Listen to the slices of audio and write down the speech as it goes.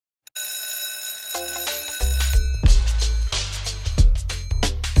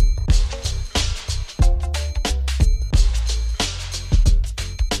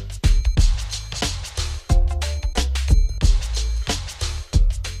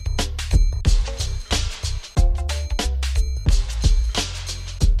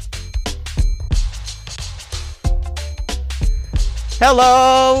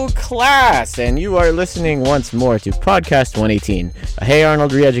Hello, class, and you are listening once more to Podcast 118, a Hey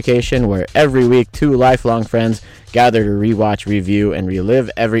Arnold re-education where every week two lifelong friends gather to rewatch, review, and relive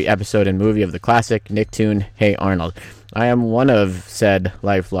every episode and movie of the classic Nicktoon Hey Arnold. I am one of said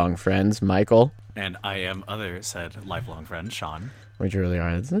lifelong friends, Michael. And I am other said lifelong friend, Sean. Which really are.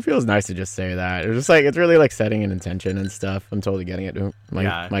 It feels nice to just say that. It's just like, it's really like setting an intention and stuff. I'm totally getting it.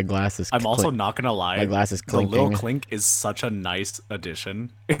 My glass is I'm also not gonna lie. My glass is clinking. The little clink is such a nice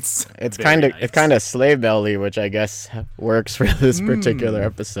addition. It's kind of nice. It's kind of slave belly, which I guess works for this particular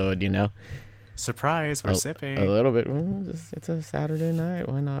episode, you know. Surprise, we're sipping. A little bit. It's a Saturday night.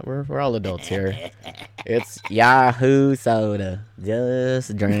 Why not? We're all adults here. It's Yahoo soda.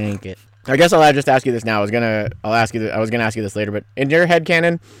 Just drink it. I guess I'll just ask you this now. I was gonna ask you this later, but in your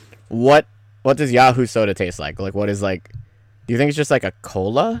headcanon, what does Yahoo soda taste like? Like, what is like? Do you think it's just like a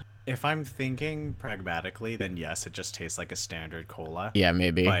cola? If I'm thinking pragmatically, then yes, it just tastes like a standard cola. Yeah,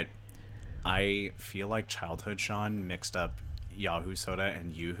 maybe. But I feel like childhood Sean mixed up Yahoo soda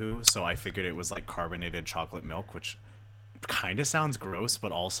and Yoo-hoo, so I figured it was like carbonated chocolate milk, which kind of sounds gross,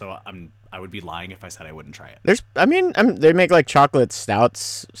 but also I would be lying if I said I wouldn't try it. They make like chocolate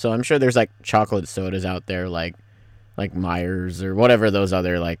stouts, so I'm sure there's like chocolate sodas out there, like Myers or whatever those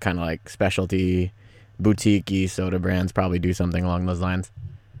other like kind of like specialty boutique-y soda brands probably do something along those lines.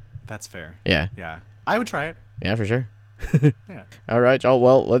 That's fair. Yeah. I would try it. Yeah, for sure. Yeah. All right, y'all.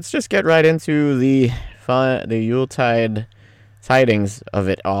 Well, let's just get right into the Yuletide tidings of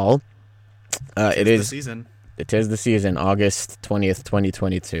it all. It is the season. It is the season, August 20th,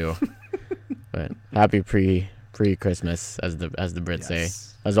 2022. But happy pre-Christmas, as the Brits say.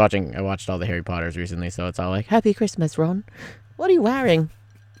 I watched all the Harry Potters recently, so it's all like, Happy Christmas, Ron. What are you wearing?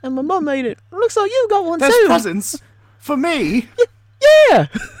 And my mum made it. Looks like you got one too. There's presents for me. Yeah.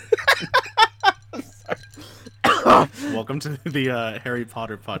 Welcome to the Harry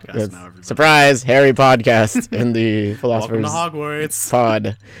Potter podcast now, everybody. Surprise, Harry podcast in the Philosopher's Welcome to Hogwarts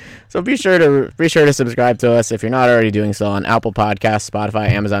pod. So be sure to subscribe to us if you're not already doing so on Apple Podcasts, Spotify,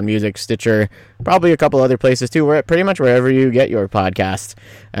 Amazon Music, Stitcher, probably a couple other places too. We're pretty much wherever you get your podcasts.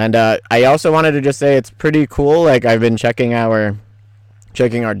 And I also wanted to just say it's pretty cool. Like, I've been checking our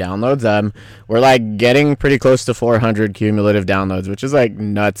downloads. We're like getting pretty close to 400 cumulative downloads, which is like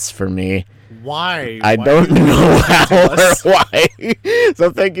nuts for me. Why? I don't know how or why.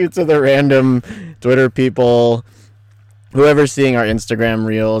 So thank you to the random Twitter people, whoever's seeing our Instagram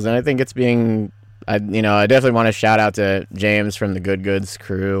reels, and I think it's being, I definitely want to shout out to James from the Good Goods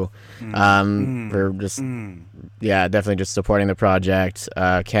crew, for just, definitely just supporting the project.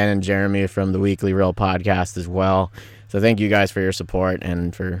 Ken and Jeremy from the Weekly Real podcast as well. So thank you guys for your support,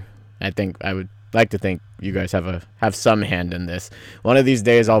 and I would like to think you guys have some hand in this. One of these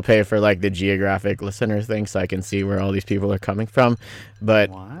days I'll pay for like the geographic listener thing so I can see where all these people are coming from,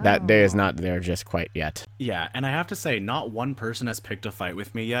 but that day is not there just quite yet. Yeah, and I have to say, not one person has picked a fight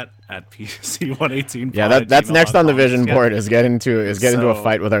with me yet at PC118. Yeah, that's next on the vision board is get into a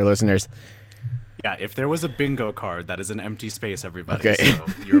fight with our listeners. Yeah, if there was a bingo card, that is an empty space, everybody. Okay. So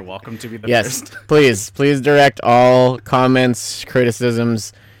you're welcome to be the first. Yes, please direct all comments,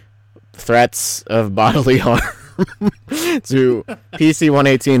 criticisms, threats of bodily harm to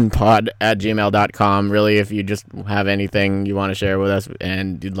pc118pod@gmail.com. Really, if you just have anything you want to share with us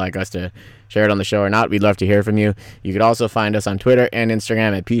and you'd like us to share it on the show or not, we'd love to hear from you. You could also find us on Twitter and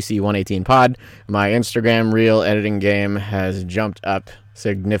Instagram at pc118pod. My Instagram reel editing game has jumped up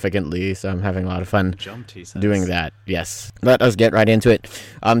significantly, so I'm having a lot of fun doing that. Yes, let us get right into it.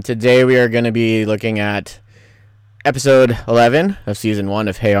 Today we are going to be looking at episode 11 of season 1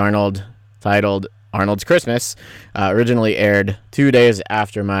 of Hey Arnold, titled Arnold's Christmas, originally aired 2 days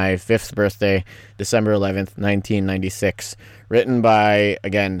after my 5th birthday, December 11th, 1996. Written by,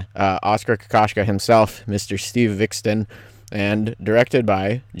 again, Oscar Kokoschka himself, Mr. Steve Vixton, and directed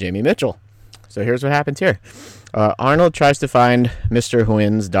by Jamie Mitchell. So here's what happens here. Arnold tries to find Mr.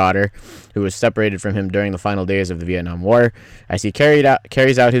 Huin's daughter, who was separated from him during the final days of the Vietnam War, as he carries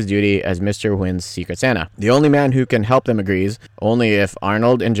out his duty as Mr. Huin's Secret Santa. The only man who can help them agrees, only if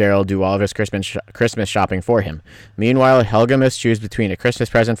Arnold and Gerald do all of his Christmas shopping for him. Meanwhile, Helga must choose between a Christmas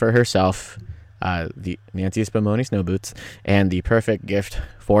present for herself, the Nancy Spumoni snow boots, and the perfect gift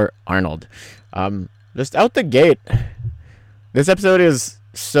for Arnold. Just out the gate, this episode is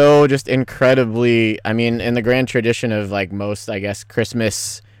so just incredibly, I mean, in the grand tradition of like most, I guess,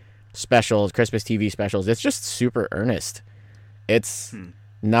 Christmas specials, Christmas TV specials, it's just super earnest. It's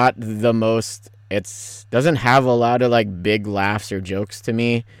not the most, it's doesn't have a lot of like big laughs or jokes to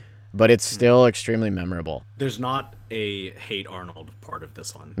me, but it's still extremely memorable. There's not a hate Arnold part of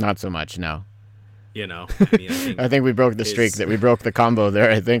this one. Not so much, no. You know, I mean, I think we broke the streak, that we broke the combo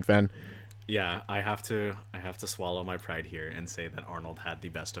there, I think then. Yeah, I have to swallow my pride here and say that Arnold had the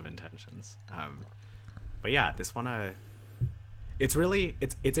best of intentions. But yeah, this one, it's really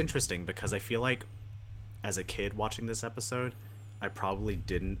it's interesting because I feel like as a kid watching this episode, I probably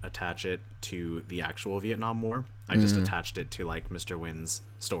didn't attach it to the actual Vietnam War. I just attached it to like Mr. Wynn's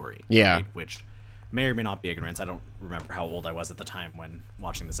story. Yeah. Right? Which may or may not be ignorance. I don't remember how old I was at the time when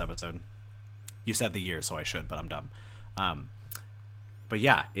watching this episode. You said the year, so I should, but I'm dumb. But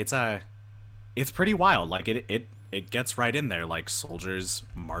yeah, it's pretty wild. Like it gets right in there, like soldiers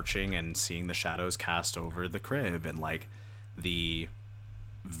marching and seeing the shadows cast over the crib, and like the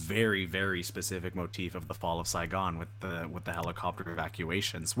very, very specific motif of the fall of Saigon with the helicopter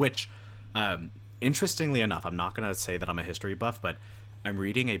evacuations. Which, interestingly enough, I'm not gonna say that I'm a history buff, but I'm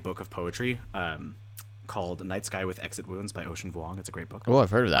reading a book of poetry called Night Sky with Exit Wounds by Ocean Vuong. It's a great book. Oh, I've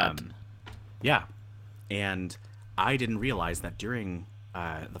heard of that. Yeah, and I didn't realize that during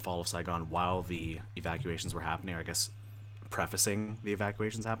the fall of Saigon, while the evacuations were happening, I guess prefacing the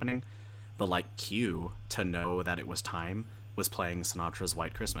evacuations happening, the like cue to know that it was time was playing Sinatra's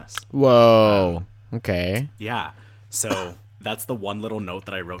White Christmas. Whoa. Okay. Yeah, so that's the one little note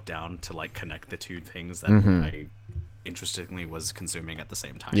that I wrote down to like connect the two things that I interestingly was consuming at the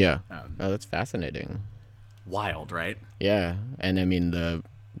same time. Yeah. Oh, that's fascinating. Wild, right? Yeah, and I mean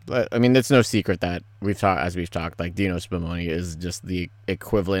it's no secret that we've talked, like Dino Spumoni is just the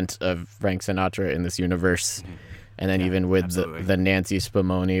equivalent of Frank Sinatra in this universe, and then even with the Nancy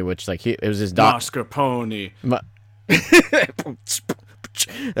Spumoni, which like it was his mascarpone.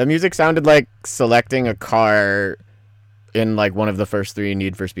 The music sounded like selecting a car in like one of the first 3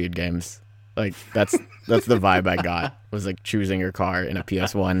 Need for Speed games. Like that's the vibe I got, was like choosing your car in a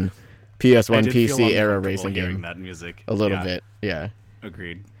PS1 PC era racing game. That music a little bit, yeah.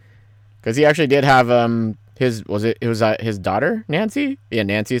 Agreed. Because he actually did have his daughter Nancy,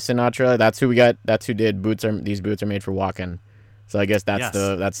 Nancy Sinatra. That's who we got. That's who did These Boots Are Made for Walking. So I guess that's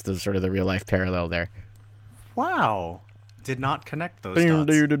the sort of the real life parallel there. Wow, did not connect those dots.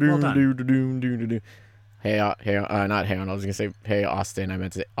 Well done. Hey, not Hey Arnold. I was gonna say Hey Austin. I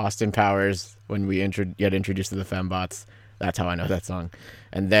meant to say Austin Powers when we get introduced to the Fembots. That's how I know that song.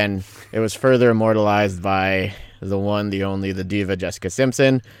 And then it was further immortalized by the one, the only, the diva Jessica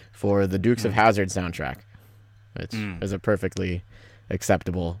Simpson for the Dukes of Hazzard soundtrack. Which is a perfectly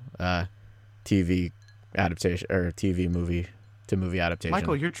acceptable TV adaptation or TV movie to movie adaptation.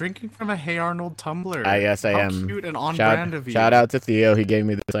 Michael, you're drinking from a Hey Arnold tumbler. Yes, I am. How cute and on brand of you. Shout out to Theo. He gave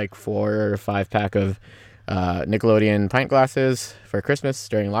me this like 4 or 5 pack of Nickelodeon pint glasses for Christmas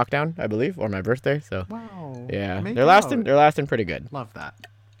during lockdown, I believe, or my birthday. So wow, yeah, they're lasting pretty good. Love that.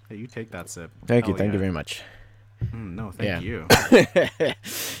 Hey, you take that sip. Thank you very much. No, thank you.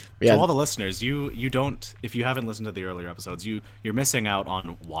 Yeah. To all the listeners, you don't, if you haven't listened to the earlier episodes, you're missing out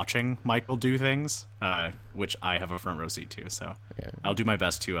on watching Michael do things, which I have a front row seat to. So I'll do my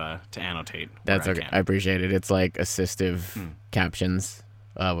best to annotate. That's okay. I appreciate it. It's like assistive captions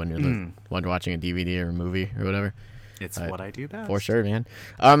when you're watching a DVD or a movie or whatever. It's what I do best. For sure, man.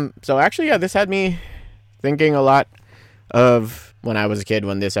 So actually, yeah, this had me thinking a lot of when I was a kid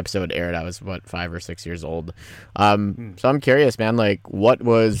when this episode aired. I was 5 or 6 years old. So I'm curious, man, like what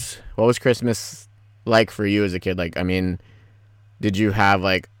was Christmas like for you as a kid? Like, I mean, did you have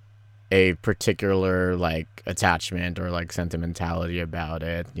like a particular like attachment or like sentimentality about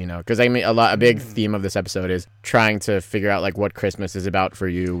it, you know? Because I mean, a big theme of this episode is trying to figure out like what Christmas is about for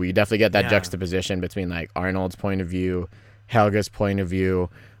you. We definitely get that juxtaposition between like Arnold's point of view, Helga's point of view,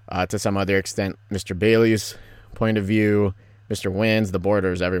 to some other extent Mr. Bailey's point of view, Mr. Wynn's, the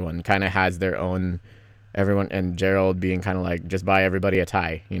Borders, everyone kind of has their own. Everyone, and Gerald being kind of like, just buy everybody a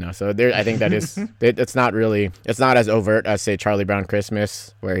tie, you know? So there, I think that is, it's not as overt as, say, Charlie Brown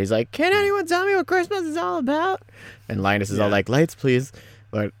Christmas, where he's like, can anyone tell me what Christmas is all about? And Linus is all like, lights, please.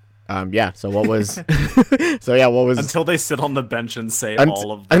 But, so what was, until they sit on the bench and say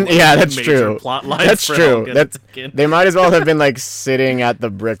all of the that's major true. Plot lines. That's true. They might as well have been like sitting at the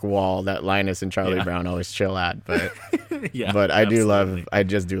brick wall that Linus and Charlie Brown always chill at, but but I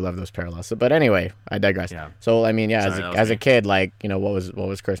just do love those parallels. So, but anyway, I digress. Yeah. So I mean, as a kid, like, you know, what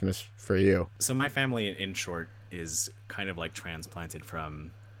was Christmas for you? So my family, in short, is kind of like transplanted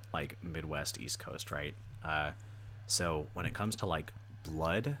from like Midwest, East Coast, right? So when it comes to like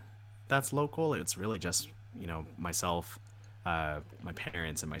blood that's local. It's really just, myself, my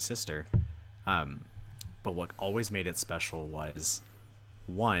parents, and my sister. Um, but what always made it special was,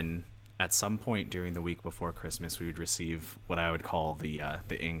 one, at some point during the week before Christmas, we would receive what I would call the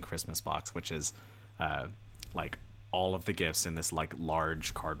Ing Christmas box, which is uh, like all of the gifts in this like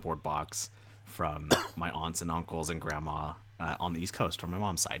large cardboard box from my aunts and uncles and grandma on the East Coast from my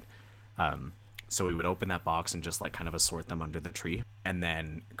mom's side. So we would open that box and just like kind of assort them under the tree. And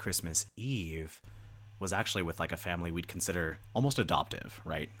then Christmas Eve was actually with like a family we'd consider almost adoptive,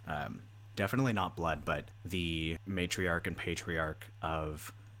 right? Definitely not blood, but the matriarch and patriarch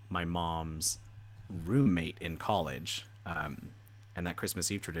of my mom's roommate in college. And that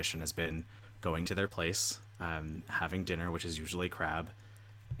Christmas Eve tradition has been going to their place, having dinner, which is usually crab,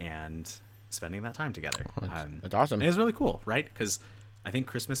 and spending that time together. That's awesome. And it's really cool, right? Because I think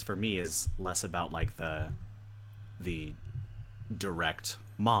Christmas for me is less about like the direct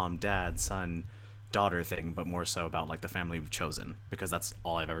mom, dad, son, daughter thing, but more so about like the family we've chosen, because that's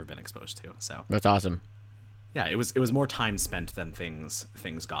all I've ever been exposed to. So That's awesome. yeah, it was more time spent than things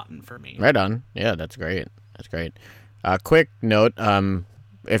gotten for me. Right on. Yeah, that's great. That's great. Quick note,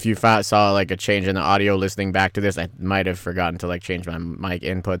 if you saw like a change in the audio listening back to this, I might have forgotten to like change my mic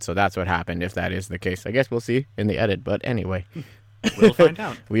input, so that's what happened. If that is the case, I guess we'll see in the edit. But anyway, We'll find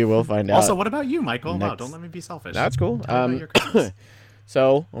out. we will find out. Also, what about you, Michael? Wow, Next. don't let me be selfish. That's cool. Tell me about your Christmas.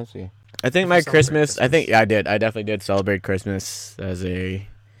 So let's see. I think my Christmas. I think I did. I definitely did celebrate Christmas as a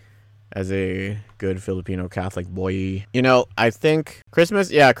good Filipino Catholic boy. I think Christmas.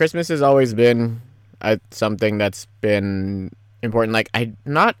 Yeah, Christmas has always been something that's been important. Like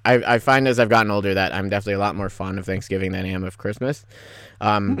I find as I've gotten older that I'm definitely a lot more fond of Thanksgiving than I am of Christmas.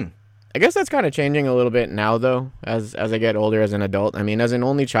 I guess that's kind of changing a little bit now, though, as I get older as an adult. I mean, as an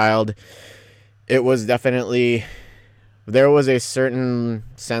only child, it was definitely, there was a certain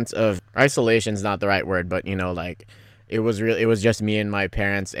sense of isolation's not the right word, but like it was just me and my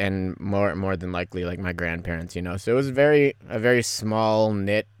parents, and more than likely like my grandparents. So it was a very small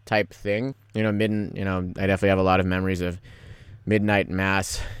knit type thing. I definitely have a lot of memories of midnight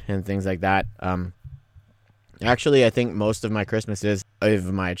mass and things like that. Actually, I think most of my Christmases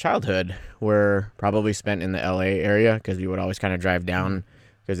of my childhood were probably spent in the LA area, because we would always kind of drive down,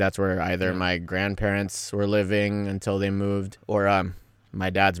 because that's where either my grandparents were living until they moved, or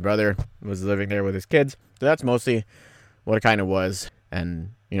my dad's brother was living there with his kids. So that's mostly what it kind of was.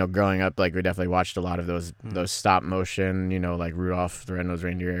 And growing up, like we definitely watched a lot of those stop motion, like Rudolph the Red-Nosed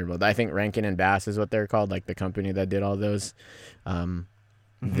Reindeer. But I think Rankin and Bass is what they're called, like the company that did all those.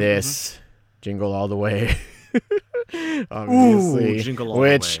 This Jingle All the Way. Obviously. Ooh, Jingle All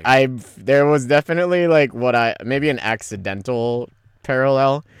the Way. There was definitely like maybe an accidental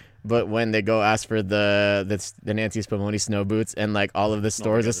parallel, but when they go ask for the Nancy Spumoni snow boots, and like all of the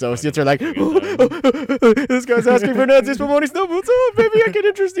store's associates are like, this guy's asking for Nancy Spumoni snow boots. Oh, maybe I can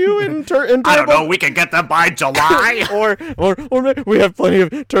interest you in Turbo. I don't know. We can get them by July. or maybe we have plenty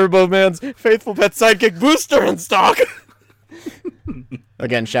of Turbo Man's faithful pet sidekick Booster in stock.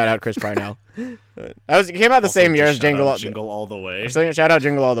 Again, shout out Chris Parnell. It came out the same year as Jingle All the Way. So shout out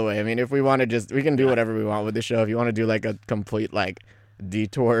Jingle All the Way. I mean, if we want to we can do whatever we want with the show. If you want to do like a complete like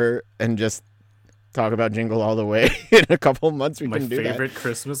detour and just talk about Jingle All the Way in a couple months, we can do that. My favorite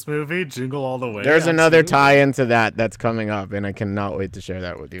Christmas movie, Jingle All the Way. There's another tie-in to that's coming up, and I cannot wait to share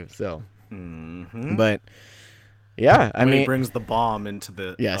that with you. So, but yeah, I mean, he brings the bomb into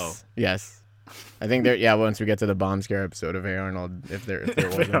the yes. I think once we get to the bomb scare episode of Hey Arnold, if there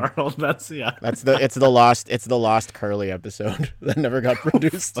wasn't Arnold, it's the lost Curly episode that never got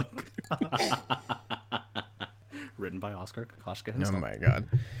produced. Written by Oscar Koshka himself. Oh my god.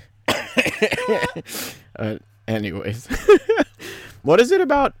 Anyways, what is it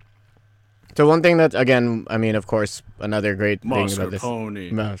about? So one thing that, again, I mean, of course, another great thing about this.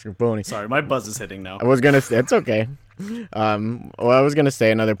 Master Pony. Sorry, my buzz is hitting now. I was gonna say it's okay. I was gonna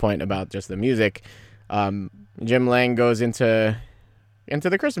say another point about just the music. Jim Lang goes into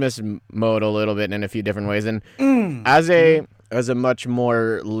the Christmas mode a little bit in a few different ways, and as a much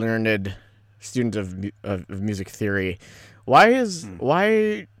more learned student of music theory, why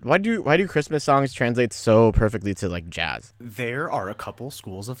do Christmas songs translate so perfectly to like jazz? There are a couple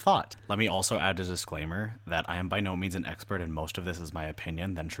schools of thought. Let me also add a disclaimer that I am by no means an expert, and most of this is my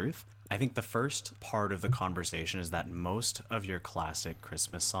opinion than truth. I think the first part of the conversation is that most of your classic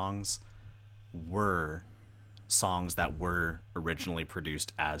Christmas songs were songs that were originally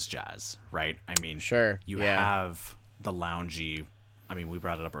produced as jazz, right? I mean, sure, you have the loungy, I mean, we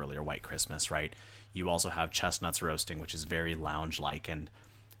brought it up earlier, White Christmas, right? You also have Chestnuts Roasting, which is very lounge-like, and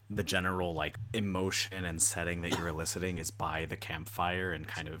the general like emotion and setting that you're eliciting is by the campfire and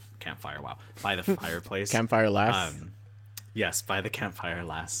kind of campfire. Wow, by the fireplace. Campfire lass. Yes, by the campfire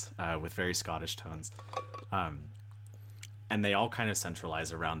lass, with very Scottish tones. And they all kind of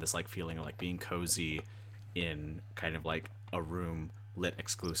centralize around this like feeling of like being cozy in kind of like a room lit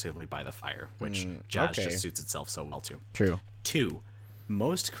exclusively by the fire, which jazz just suits itself so well to. True. 2,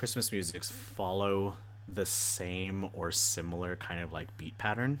 most Christmas musics follow the same or similar kind of like beat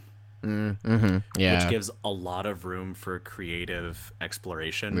pattern. Yeah. Which gives a lot of room for creative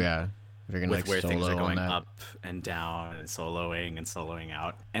exploration. Yeah. If you're gonna, with like, where things are solo on going that. up and down and soloing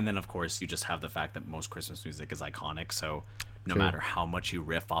out. And then of course you just have the fact that most Christmas music is iconic, so no True. matter how much you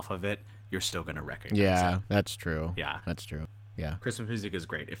riff off of it, you're still gonna recognize Yeah, it. that's true. Yeah. That's true. Yeah. Christmas music is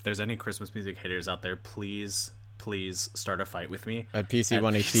great. If there's any Christmas music haters out there, please start a fight with me At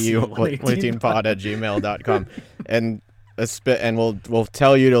PC118pod@gmail.com. and we'll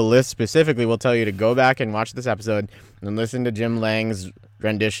tell you to list specifically. We'll tell you to go back and watch this episode and listen to Jim Lang's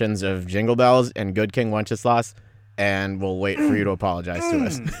renditions of Jingle Bells and Good King Wenceslas, and we'll wait for you to apologize to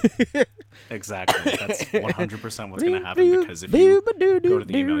us. Exactly. That's 100% what's going to happen, because if you go to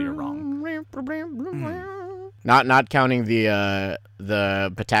the email, you're wrong. Not counting the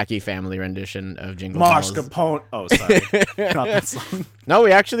Pataki family rendition of Jingle Marsh Bells. Capone. Oh, sorry. Not that song. No,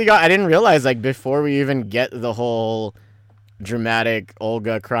 we actually got. I didn't realize, like, before we even get the whole dramatic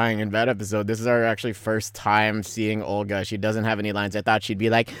Olga crying in bed episode, this is our actually first time seeing Olga. She doesn't have any lines. I thought she'd be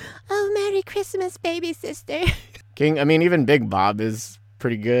like, "Oh, Merry Christmas, baby sister." King. I mean, even Big Bob is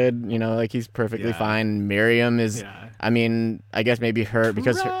pretty good. You know, like, he's perfectly fine. Miriam is. Yeah. I mean, I guess maybe her,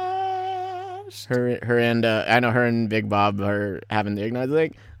 because her and I know her and Big Bob are having the ignite,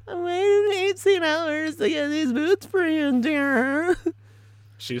 like, I waited 18 hours to get these boots for you, dear.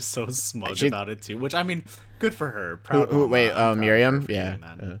 She's so smug about it too, which, I mean, good for her. Proud of her. Wait, Miriam? For Yeah. doing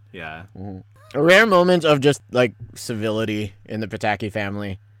that. Yeah. A rare moment of just, like, civility in the Pataki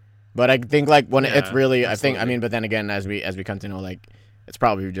family. But I think, like, when it's really, absolutely. I mean, but then again, as we come to know, like, it's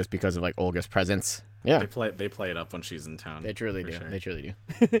probably just because of, like, Olga's presence. Yeah. They play it up when she's in town. They truly for do. sure. They truly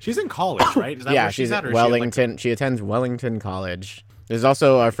do. She's in college, right? Is that Yeah, where she's at? at Or Wellington. She attends Wellington College. This is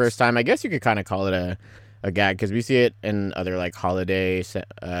also our first time. I guess you could kind of call it a gag, because we see it in other, like, holiday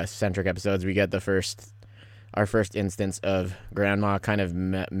centric episodes. We get our first instance of Grandma kind of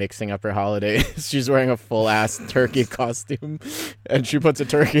mixing up her holidays. She's wearing a full ass turkey costume, and she puts a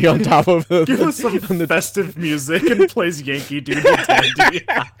turkey on top of the. Give us some festive music and plays Yankee Doodle Dandy.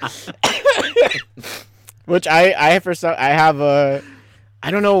 Which I have a. I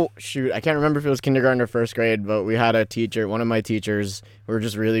don't know, shoot, I can't remember if it was kindergarten or first grade, but we had a teacher, one of my teachers, who were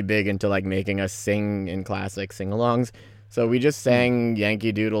just really big into, like, making us sing in class, like, sing-alongs. So we just sang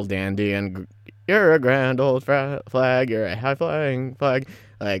Yankee Doodle Dandy and "You're a grand old flag, you're a high-flying flag."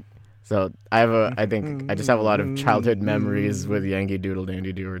 Like, so I think I just have a lot of childhood memories with Yankee Doodle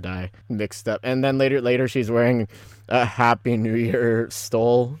Dandy Do or Die mixed up. And then later she's wearing a Happy New Year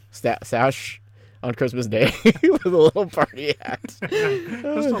sash on Christmas Day with a little party hat. Just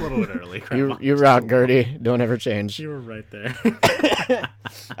a little bit early. You rock, Gertie. Don't ever change. You were right there.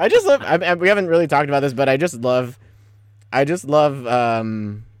 I just love. We haven't really talked about this, but I just love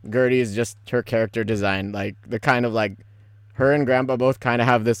Gertie's just her character design. Like, the kind of, like, her and Grandpa both kind of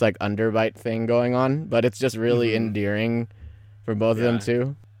have this, like, underbite thing going on, but it's just really endearing for both of them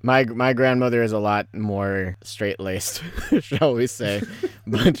too. My grandmother is a lot more straight-laced, shall we say,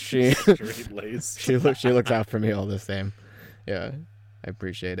 but she looks out for me all the same. Yeah, I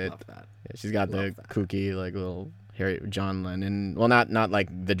appreciate it. Love that. Yeah, she's got the kooky, like, little Harry John Lennon. Well, not like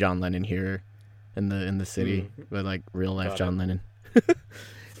the John Lennon here in the city, but, like, real life John Lennon.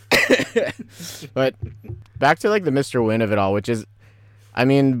 But back to, like, the Mr. Win of it all, which is, I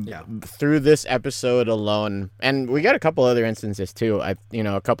mean, through this episode alone, and we got a couple other instances too. A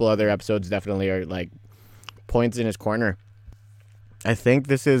couple other episodes definitely are, like, points in his corner. I think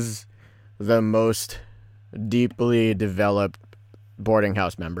this is the most deeply developed boarding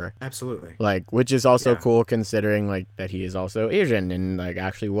house member. Absolutely. Like, which is also cool, considering, like, that he is also Asian and, like,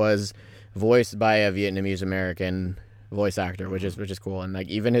 actually was voiced by a Vietnamese American voice actor, which is cool. And, like,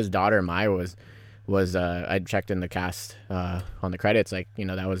 even his daughter Mai was I checked in the cast on the credits, like,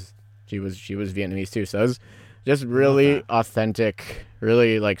 that was she was Vietnamese too. So it was just really authentic,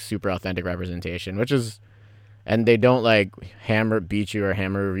 really, like, super authentic representation, which is, and they don't, like, beat you or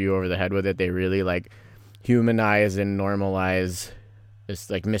hammer you over the head with it. They really, like, humanize and normalize this,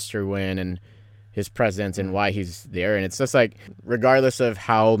 like, Mr. Win and his presence and why he's there. And it's just, like, regardless of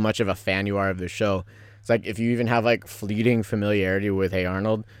how much of a fan you are of the show, it's like, if you even have, like, fleeting familiarity with Hey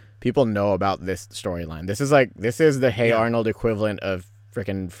Arnold, people know about this storyline. This is the Hey Arnold equivalent of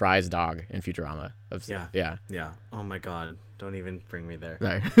freaking Fry's dog in Futurama. Yeah. Oh my god, don't even bring me there.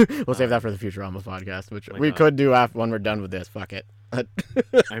 Sorry. We'll save that for the Futurama podcast, which we God. could do after when we're done with this. Fuck it.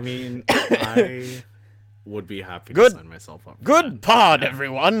 I mean, I would be happy to sign myself up. Good pod,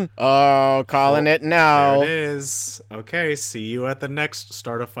 everyone. Oh, calling it now. There it is. Okay, see you at the next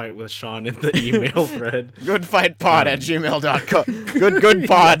Start a Fight with Sean in the email thread. Goodfightpod at gmail.com.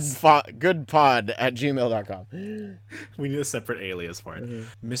 Goodpod at gmail.com. We need a separate alias for it.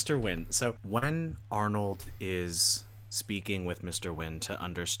 Mr. Wynn. So when Arnold is speaking with Mr. Wynn to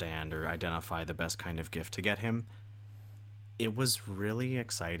understand or identify the best kind of gift to get him, it was really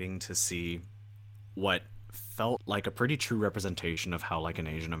exciting to see what felt like a pretty true representation of how like an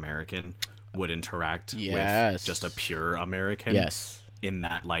Asian American would interact with just a pure American. Yes. In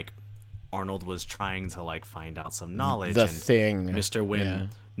that like Arnold was trying to like find out some knowledge, and Mr. Wynn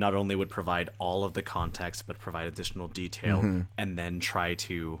not only would provide all of the context but provide additional detail and then try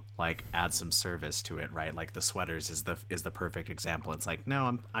to like add some service to it, right? Like the sweaters is the perfect example. It's like,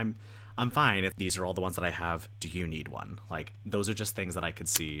 no, I'm fine if these are all the ones that I have. Do you need one? Like those are just things that I could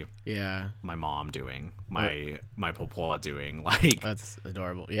see my mom doing, my popola doing. Like that's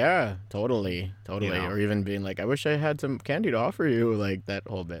adorable. Yeah, totally. You know? Or even being like, I wish I had some candy to offer you, like that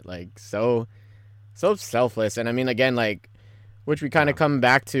whole bit. Like so selfless. And I mean, again, like, which we kind of come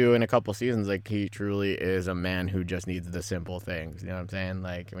back to in a couple seasons, like he truly is a man who just needs the simple things. You know what I'm saying?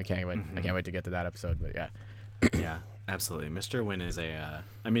 Like we can't wait. I can't wait to get to that episode. But yeah, absolutely. Mr. Wynn is I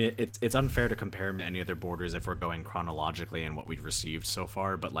mean, it's unfair to compare him to any other boarders if we're going chronologically in what we've received so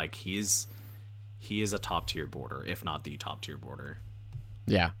far. But like he is a top tier boarder, if not the top tier boarder.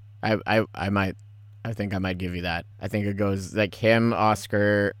 Yeah, I think I might give you that. I think it goes like him,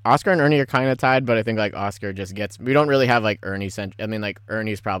 Oscar and Ernie are kind of tied, but I think like Oscar just gets. We don't really have like Ernie. I mean, like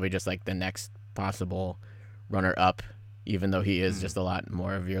Ernie's probably just like the next possible runner up, even though he is just a lot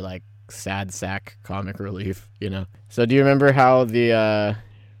more of your like sad sack comic relief, you know. So do you remember how the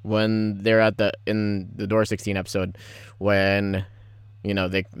when they're in the Door 16 episode when, you know,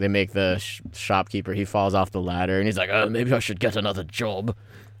 they make the shopkeeper, he falls off the ladder and he's like, oh, maybe I should get another job.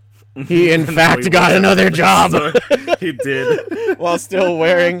 He in fact got another job. He did. while still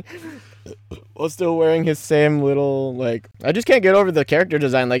wearing his same little, like, I just can't get over the character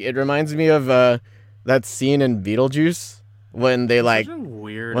design. Like it reminds me of that scene in Beetlejuice when they like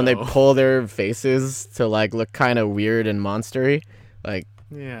when they pull their faces to like look kind of weird and monstery. Like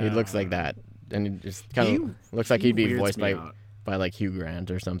he looks like that, and it just kind of looks like he'd be voiced by like Hugh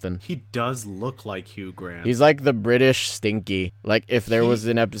Grant or something. He does look like Hugh Grant. He's like the British Stinky. Like if there was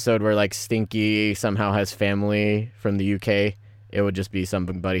an episode where like Stinky somehow has family from the UK, it would just be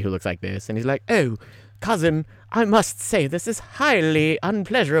somebody who looks like this, and he's like, oh, cousin, I must say this is highly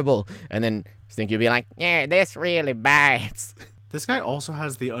unpleasurable, and then Stinky would be like, yeah, this really bites. This guy also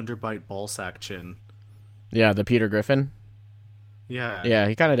has the underbite ballsack chin. Yeah, the Peter Griffin. Yeah,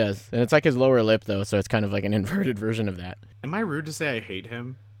 he kind of does. And it's like his lower lip, though, so it's kind of like an inverted version of that. Am I rude to say I hate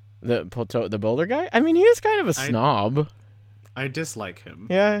him? The boulder guy? I mean, he is kind of a snob. I dislike him.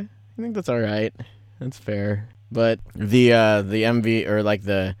 Yeah, I think that's all right. That's fair. But the MV, or like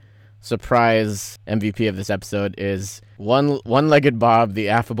the surprise MVP of this episode is one-legged Bob, the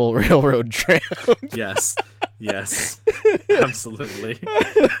affable railroad tramp. Yes, absolutely.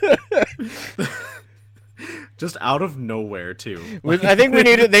 Just out of nowhere too. I think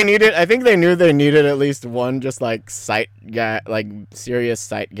I think they knew they needed at least one just like serious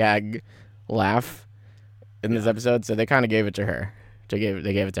sight gag laugh in this episode, so they kind of gave it to her. They gave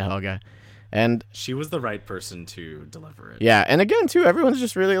it to Helga. And she was the right person to deliver it. Yeah, and again too, everyone's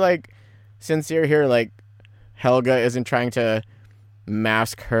just really like sincere here. Like Helga isn't trying to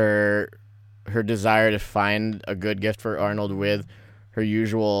mask her desire to find a good gift for Arnold with her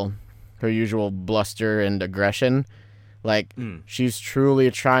usual bluster and aggression. Like she's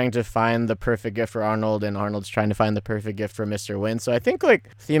truly trying to find the perfect gift for Arnold, and Arnold's trying to find the perfect gift for Mr. Wynn. So I think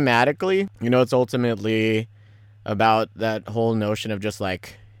like thematically, you know, it's ultimately about that whole notion of just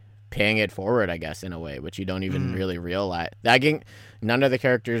like paying it forward, I guess, in a way, which you don't even really realize. I think none of the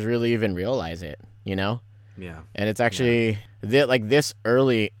characters really even realize it, you know? Yeah. And it's actually like this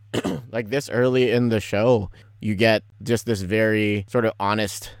early, in the show, you get just this very sort of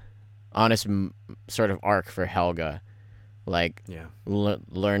honest sort of arc for Helga, like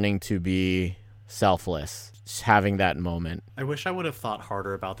learning to be selfless, just having that moment. I wish I would have thought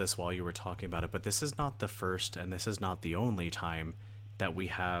harder about this while you were talking about it, but this is not the first and this is not the only time that we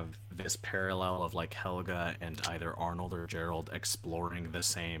have this parallel of like Helga and either Arnold or Gerald exploring the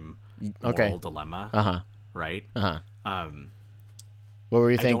same moral dilemma. Right? What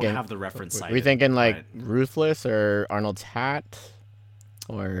were you thinking? I don't have the reference cited. Were you thinking like Ruthless or Arnold's Hat?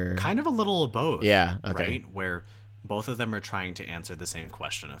 or kind of a little of both. Yeah, okay. Right, where both of them are trying to answer the same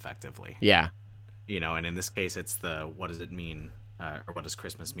question effectively. Yeah. And in this case, it's the what does it mean, or what does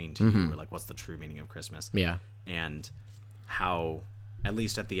Christmas mean to you, Mm-hmm. or like what's the true meaning of Christmas, Yeah. and how, at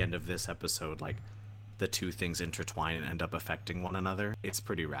least at the end of this episode, like the two things intertwine and end up affecting one another. It's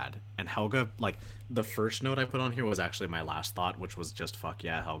pretty rad. And Helga, like the first note I put on here was actually my last thought, which was just fuck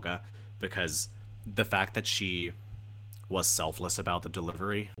yeah, Helga, because the fact that she was selfless about the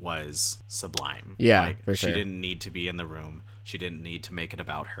delivery was sublime. Yeah, like, for she sure. didn't need to be in the room. She didn't need to make it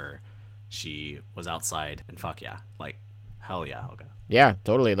about her. She was outside, and fuck yeah, like hell yeah, Helga. Yeah,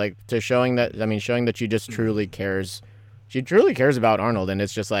 totally. Like showing that she just truly cares. She truly cares about Arnold, and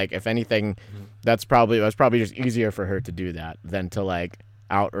it's just like, if anything, that's probably just easier for her to do that than to like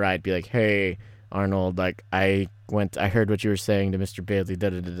outright be like, "Hey, Arnold, like I heard what you were saying to Mr. Bailey, da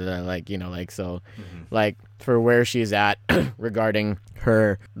da da da," like, like, so, like, for where she's at regarding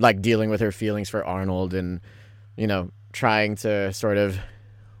her, like, dealing with her feelings for Arnold, and trying to sort of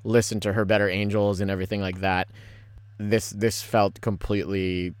listen to her better angels and everything like that. This felt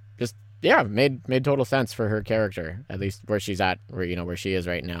completely just, yeah, made total sense for her character, at least where she's at, where she is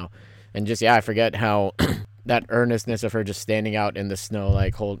right now. And just, yeah, I forget how that earnestness of her just standing out in the snow,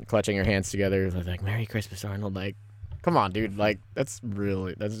 like clutching her hands together, like, "Merry Christmas, Arnold." Like, come on, dude. Like, that's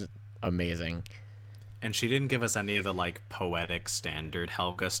amazing. And she didn't give us any of the like poetic standard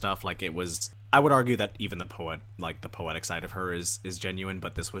Helga stuff. Like, it was, I would argue that even the poetic side of her is genuine,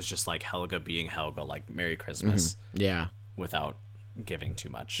 but this was just like Helga being Helga, like Merry Christmas, Yeah. without giving too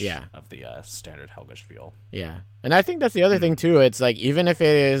much Yeah. of the standard Helga spiel. Yeah. And I think that's the other thing too. It's like, even if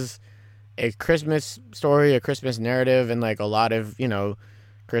it is a Christmas story, a Christmas narrative, and like a lot of,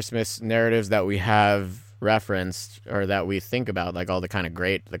 Christmas narratives that we have referenced or that we think about, like all the kind of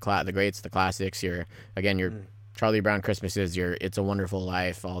the greats, the classics, your Charlie Brown Christmases, your It's a Wonderful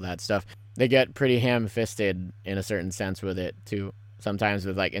Life, all that stuff. They get pretty ham-fisted in a certain sense with it too. Sometimes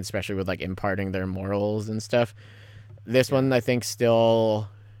with like, especially with like imparting their morals and stuff. This one, I think,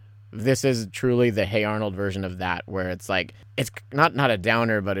 this is truly the Hey Arnold version of that, where it's like, it's not a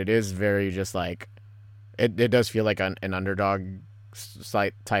downer, but it is very just like, it does feel like an underdog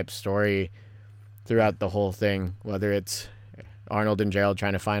type story throughout the whole thing, whether it's Arnold and Gerald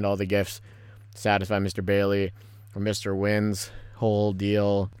trying to find all the gifts, satisfy Mr. Bailey, or Mr. Wynn's whole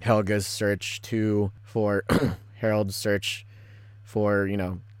deal, Helga's search for Harold's search for,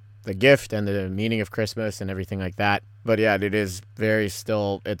 the gift and the meaning of Christmas and everything like that. But yeah, it is very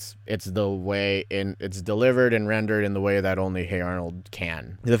still, it's the way it's delivered and rendered in the way that only Hey Arnold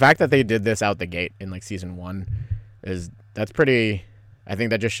can. The fact that they did this out the gate in like season 1 that's pretty, I think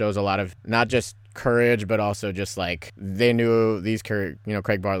that just shows a lot of not just courage, but also just like they knew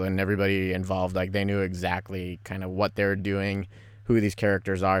Craig Bartlett and everybody involved, like they knew exactly kind of what they're doing, who these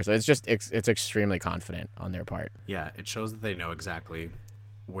characters are. So it's extremely confident on their part. Yeah, it shows that they know exactly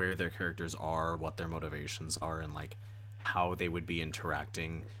where their characters are, what their motivations are, and like how they would be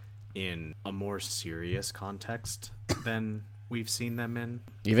interacting in a more serious context than we've seen them in.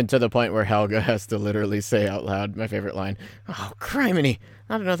 Even to the point where Helga has to literally say out loud, my favorite line, "Oh, criminy,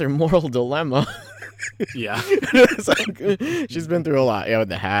 not another moral dilemma." Yeah. It's like, she's been through a lot, with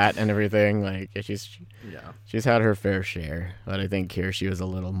the hat and everything. Like, she's had her fair share, but I think here she was a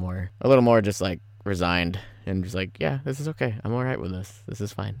little more just like resigned and just like, yeah, this is okay. I'm all right with this. This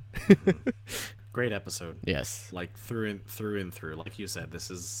is fine. Great episode. Yes. Like through and through. Like you said,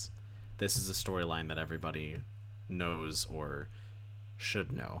 this is a storyline that everybody knows or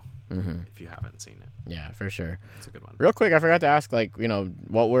should know if you haven't seen it. Yeah, for sure. It's a good one. Real quick, I forgot to ask, like,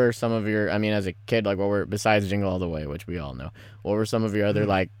 what were some of your, as a kid, like, besides Jingle All the Way, which we all know, what were some of your other,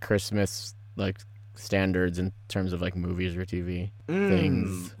 like, Christmas, like, standards in terms of, like, movies or TV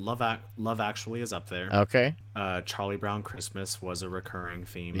things? Love Actually is up there. Okay. Charlie Brown Christmas was a recurring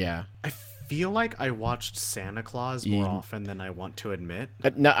theme. Yeah. I feel like I watched Santa Claus more often than I want to admit.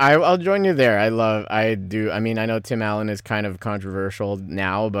 No, I'll join you there. I do. I know Tim Allen is kind of controversial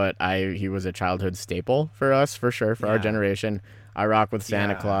now, but he was a childhood staple for us, for sure, for our generation. I rock with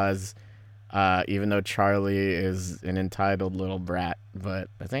Santa Claus, even though Charlie is an entitled little brat, but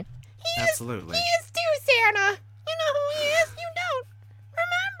I think absolutely. He is too, Santa. You know who he is. You don't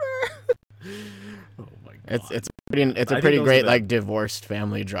remember. Oh my god. It's a pretty great like divorced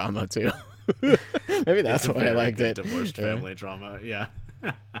family drama too. Maybe that's why I liked it. Divorced family drama, yeah.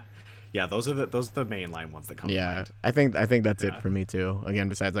 Yeah, those are the mainline ones that come. Yeah, I think that's it for me too. Again,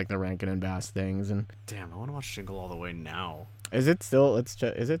 besides like the Rankin and Bass things and. Damn, I want to watch Jingle All the Way now. Is it still?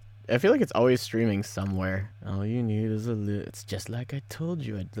 Is it? I feel like it's always streaming somewhere. All you need is it's just like I told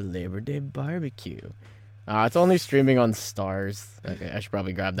you at the Labor Day barbecue. It's only streaming on Stars. Okay, I should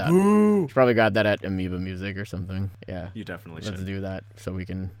probably grab that. Should probably grab that at Amoeba Music or something. Yeah, You definitely let's should. do that so we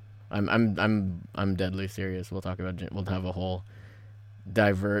can. I'm deadly serious. We'll talk about. We'll have a whole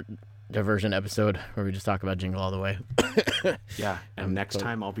diversion episode where we just talk about Jingle All the Way. Yeah, and next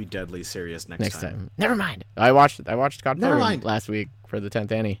time I'll be deadly serious. Next time. Never mind. I watched Scott Never Pilgrim mind. last week for the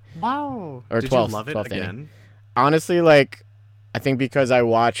 10th Annie. Wow. Or Did 12th, you love it 12th Annie. again? Honestly, like, I think because I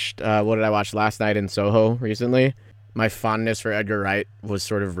watched what did I watch last night in Soho recently, my fondness for Edgar Wright was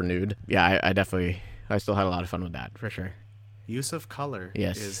sort of renewed. Yeah, I still had a lot of fun with that for sure. Use of color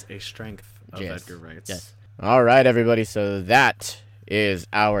Yes. is a strength of Yes. Edgar Wright's. Yes. All right, everybody. So that is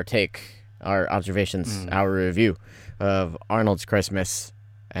our take, our observations, our review of Arnold's Christmas.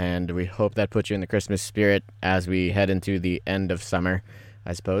 And we hope that puts you in the Christmas spirit as we head into the end of summer,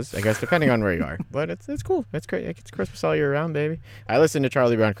 I suppose. I guess, depending on where you are. But it's cool. It's great. It's Christmas all year round, baby. I listen to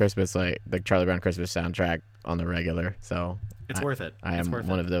Charlie Brown Christmas, like the Charlie Brown Christmas soundtrack on the regular. So It's worth it. I It's am worth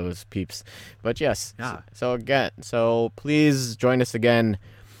one it. of those peeps. But yes. Yeah. So please join us again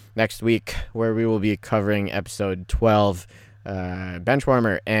next week where we will be covering episode 12,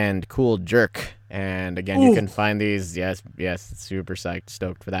 Benchwarmer and Cool Jerk. And again, you can find these. Yes, super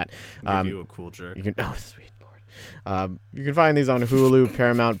stoked for that. Give you a cool jerk. You can, oh, sweet Lord. You can find these on Hulu,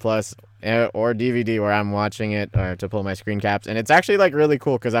 Paramount Plus, or DVD where I'm watching it to pull my screen caps. And it's actually like really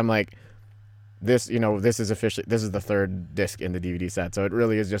cool because I'm like, this is the third disc in the DVD set. So it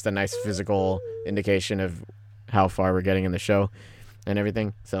really is just a nice physical indication of how far we're getting in the show and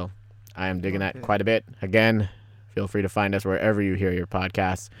everything. So I am digging that quite a bit. Again, feel free to find us wherever you hear your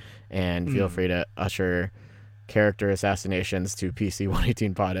podcasts, and feel free to usher character assassinations to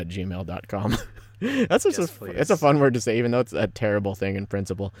pc118pod@gmail.com. That's just it's a fun word to say, even though it's a terrible thing in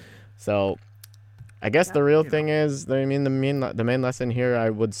principle. So I guess the real thing is, I mean, the main lesson here I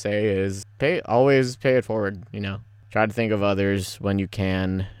would say is always pay it forward. Try to think of others when you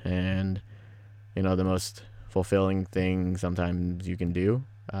can, and the most fulfilling thing sometimes you can do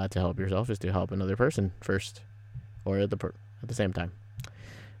to help yourself is to help another person first, or at the same time.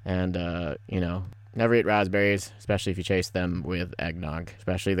 And never eat raspberries, especially if you chase them with eggnog,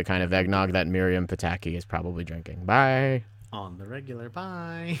 especially the kind of eggnog that Miriam Pataki is probably drinking. Bye. On the regular.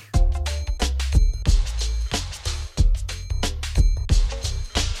 Bye.